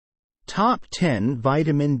Top 10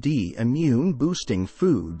 Vitamin D Immune-Boosting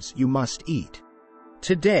Foods You Must Eat.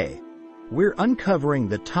 Today, we're uncovering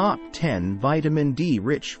the top 10 vitamin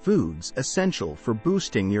D-rich foods essential for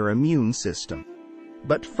boosting your immune system.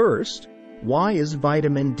 But first, why is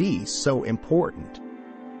vitamin D so important?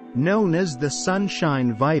 Known as the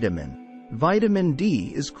sunshine vitamin, vitamin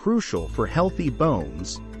D is crucial for healthy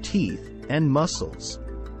bones, teeth, and muscles.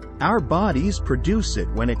 Our bodies produce it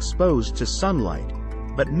when exposed to sunlight,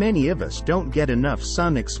 but many of us don't get enough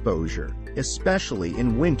sun exposure, especially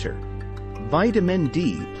in winter. Vitamin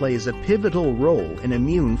D plays a pivotal role in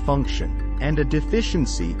immune function, and a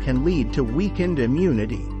deficiency can lead to weakened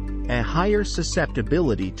immunity, a higher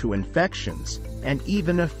susceptibility to infections, and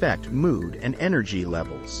even affect mood and energy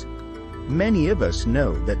levels. Many of us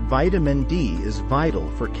know that vitamin D is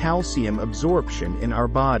vital for calcium absorption in our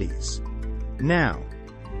bodies. Now,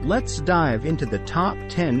 let's dive into the top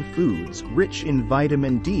 10 foods rich in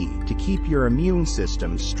vitamin D to keep your immune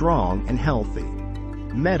system strong and healthy.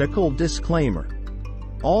 Medical disclaimer: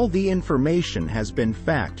 all the information has been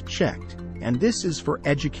fact-checked, and this is for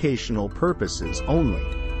educational purposes only.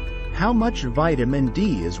 How much vitamin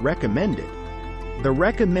D is recommended? The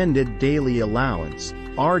recommended daily allowance,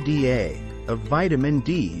 RDA, of vitamin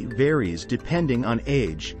D varies depending on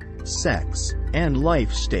age, sex, and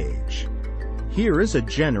life stage. Here is a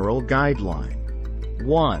general guideline.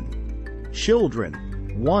 1. Children,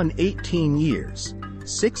 1-18 years,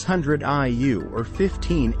 600 IU or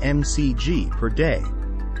 15 mcg per day.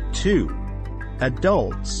 2.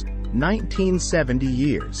 Adults, 19-70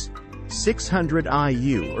 years, 600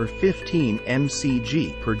 IU or 15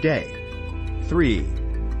 mcg per day. 3.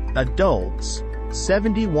 Adults,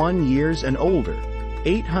 71 years and older,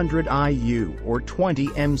 800 IU or 20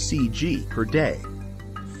 mcg per day.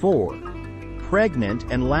 4. Pregnant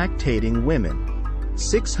and lactating women,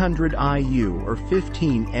 600 IU or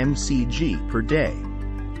 15 mcg per day.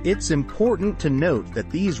 It's important to note that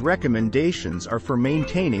these recommendations are for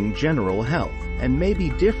maintaining general health and may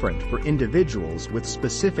be different for individuals with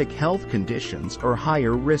specific health conditions or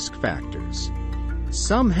higher risk factors.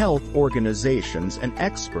 Some health organizations and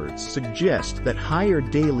experts suggest that higher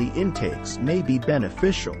daily intakes may be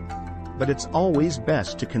beneficial, but it's always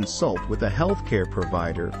best to consult with a healthcare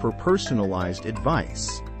provider for personalized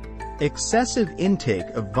advice. Excessive intake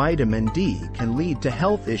of vitamin D can lead to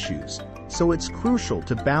health issues, so it's crucial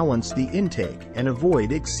to balance the intake and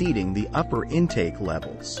avoid exceeding the upper intake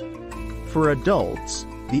levels. For adults,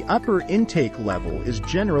 the upper intake level is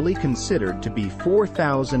generally considered to be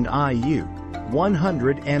 4,000 IU,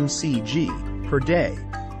 100 mcg, per day.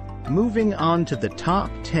 Moving on to the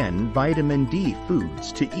top 10 vitamin D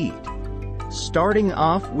foods to eat. Starting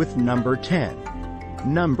off with number 10.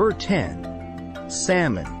 Number 10.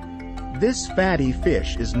 Salmon. This fatty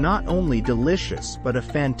fish is not only delicious but a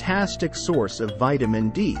fantastic source of vitamin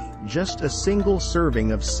D. Just a single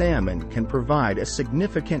serving of salmon can provide a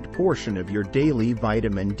significant portion of your daily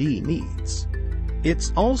vitamin D needs.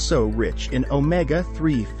 It's also rich in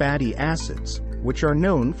omega-3 fatty acids, which are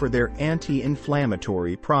known for their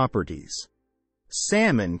anti-inflammatory properties.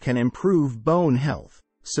 Salmon can improve bone health,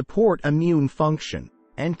 support immune function,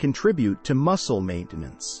 and contribute to muscle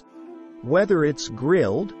maintenance. Whether it's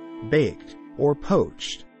grilled, baked, or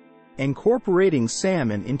poached, incorporating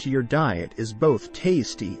salmon into your diet is both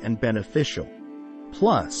tasty and beneficial.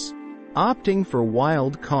 Plus, opting for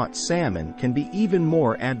wild-caught salmon can be even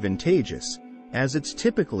more advantageous, as it's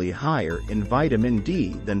typically higher in vitamin D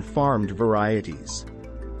than farmed varieties.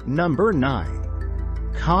 Number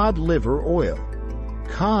 9. Cod Liver Oil.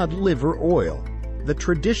 Cod liver oil, the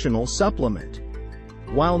traditional supplement.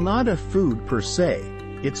 While not a food per se,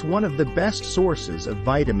 it's one of the best sources of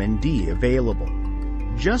vitamin D available.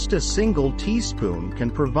 Just a single teaspoon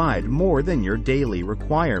can provide more than your daily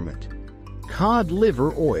requirement. Cod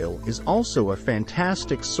liver oil is also a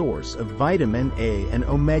fantastic source of vitamin A and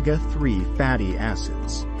omega-3 fatty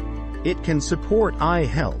acids. It can support eye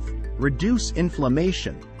health, reduce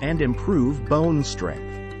inflammation, and improve bone strength.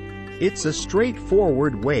 It's a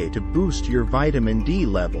straightforward way to boost your vitamin D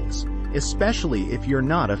levels, especially if you're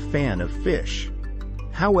not a fan of fish.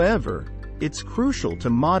 However, it's crucial to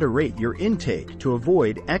moderate your intake to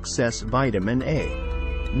avoid excess vitamin A.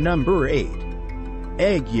 Number 8.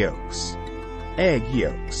 Egg yolks. Egg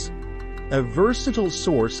yolks. A versatile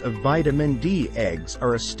source of vitamin D. Eggs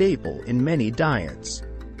are a staple in many diets,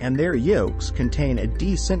 and their yolks contain a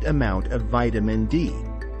decent amount of vitamin D.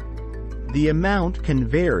 The amount can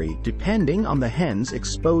vary depending on the hen's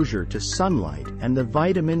exposure to sunlight and the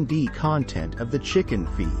vitamin D content of the chicken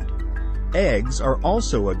feed. Eggs are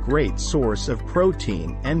also a great source of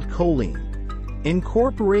protein and choline.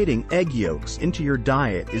 Incorporating egg yolks into your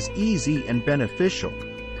diet is easy and beneficial,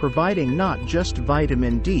 providing not just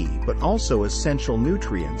vitamin D but also essential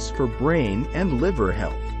nutrients for brain and liver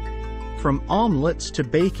health. From omelets to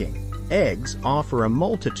baking, eggs offer a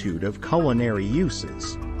multitude of culinary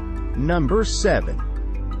uses. Number 7.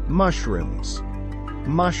 Mushrooms.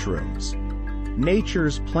 Mushrooms.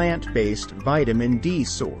 Nature's plant-based vitamin D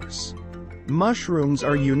source. Mushrooms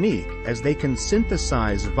are unique as they can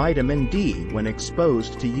synthesize vitamin D when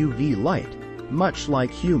exposed to UV light, much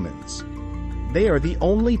like humans. They are the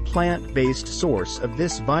only plant-based source of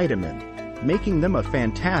this vitamin, making them a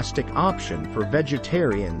fantastic option for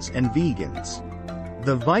vegetarians and vegans.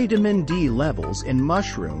 The vitamin D levels in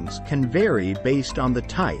mushrooms can vary based on the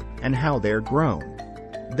type and how they're grown.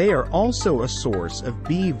 They are also a source of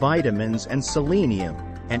B vitamins and selenium,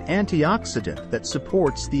 an antioxidant that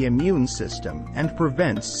supports the immune system and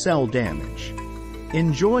prevents cell damage.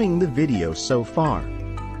 Enjoying the video so far?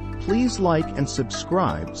 Please like and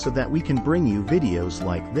subscribe so that we can bring you videos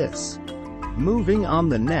like this. Moving on,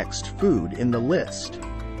 the next food in the list.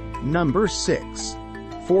 Number 6.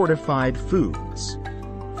 Fortified foods.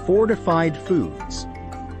 Fortified foods.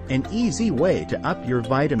 An easy way to up your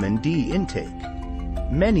vitamin D intake.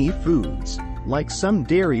 Many foods, like some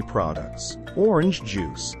dairy products, orange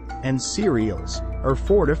juice, and cereals, are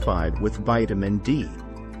fortified with vitamin D.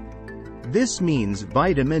 This means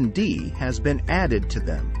vitamin D has been added to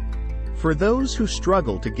them. For those who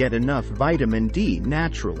struggle to get enough vitamin D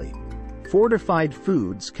naturally, fortified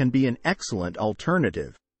foods can be an excellent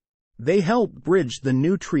alternative. They help bridge the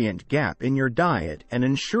nutrient gap in your diet and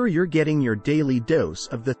ensure you're getting your daily dose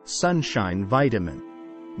of the sunshine vitamin.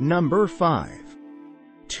 Number 5.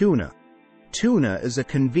 Tuna. Tuna is a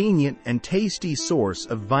convenient and tasty source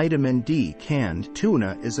of vitamin D. Canned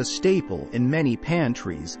tuna is a staple in many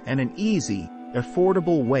pantries and an easy,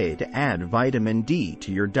 affordable way to add vitamin D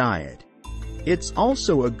to your diet. It's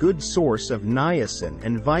also a good source of niacin,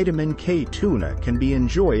 and vitamin K. Tuna can be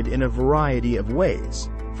enjoyed in a variety of ways,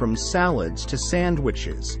 from salads to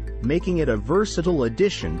sandwiches, making it a versatile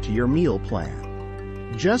addition to your meal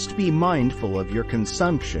plan. Just be mindful of your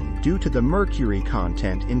consumption due to the mercury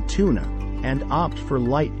content in tuna, and opt for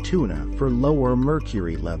light tuna for lower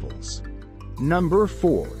mercury levels. Number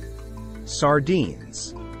 4.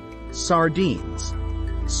 Sardines. Sardines.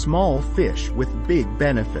 Small fish with big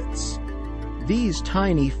benefits. These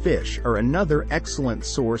tiny fish are another excellent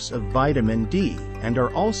source of vitamin D and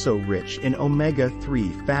are also rich in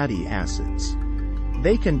omega-3 fatty acids.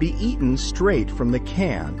 They can be eaten straight from the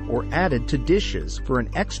can or added to dishes for an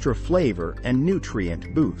extra flavor and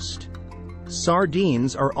nutrient boost.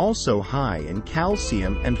 Sardines are also high in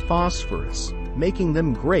calcium and phosphorus, making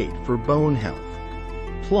them great for bone health.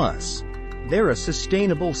 Plus, they're a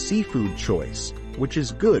sustainable seafood choice, which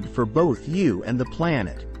is good for both you and the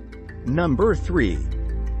planet. Number 3.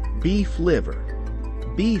 Beef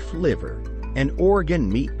liver. Beef liver, an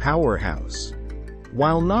organ meat powerhouse.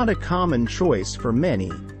 While not a common choice for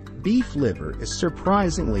many, beef liver is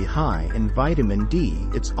surprisingly high in vitamin D.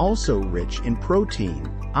 It's also rich in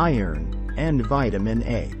protein, iron, and vitamin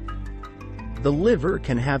A. The liver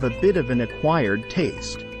can have a bit of an acquired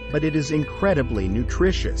taste, but it is incredibly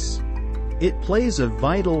nutritious. It plays a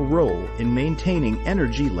vital role in maintaining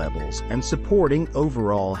energy levels and supporting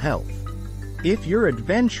overall health. If you're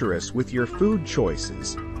adventurous with your food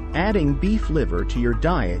choices, adding beef liver to your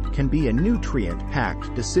diet can be a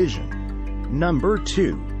nutrient-packed decision. Number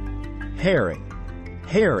 2. Herring.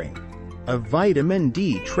 Herring, a vitamin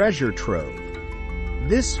D treasure trove.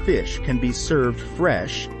 This fish can be served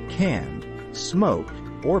fresh, canned, smoked,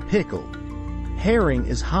 or pickled. Herring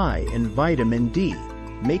is high in vitamin D,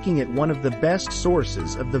 making it one of the best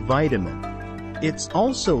sources of the vitamin. It's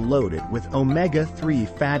also loaded with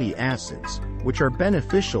omega-3 fatty acids, which are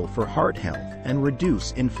beneficial for heart health and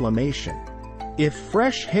reduce inflammation. If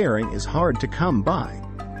fresh herring is hard to come by,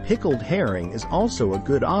 pickled herring is also a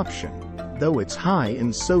good option, though it's high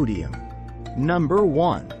in sodium. Number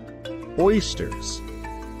 1. Oysters.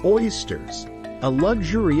 Oysters, a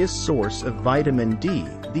luxurious source of vitamin D.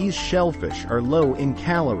 These shellfish are low in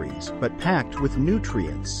calories but packed with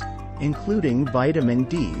nutrients, including vitamin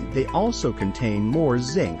D. They also contain more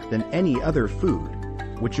zinc than any other food,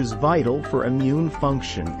 which is vital for immune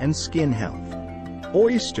function and skin health.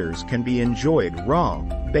 Oysters can be enjoyed raw,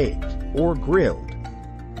 baked, or grilled.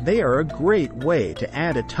 They are a great way to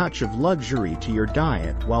add a touch of luxury to your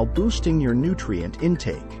diet while boosting your nutrient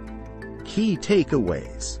intake. Key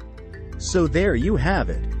takeaways. So there you have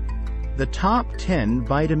it. The top 10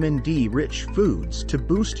 vitamin D-rich foods to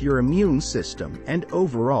boost your immune system and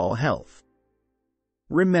overall health.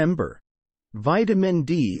 Remember, Vitamin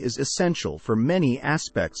D is essential for many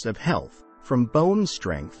aspects of health, from bone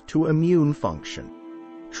strength to immune function.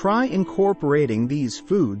 Try incorporating these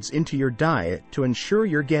foods into your diet to ensure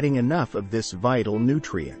you're getting enough of this vital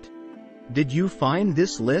nutrient. Did you find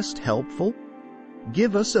this list helpful?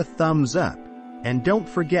 Give us a thumbs up, and don't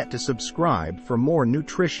forget to subscribe for more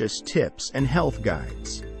nutritious tips and health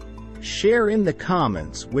guides. Share in the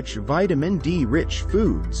comments which vitamin D-rich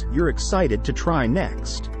foods you're excited to try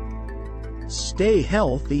next. Stay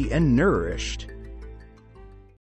healthy and nourished.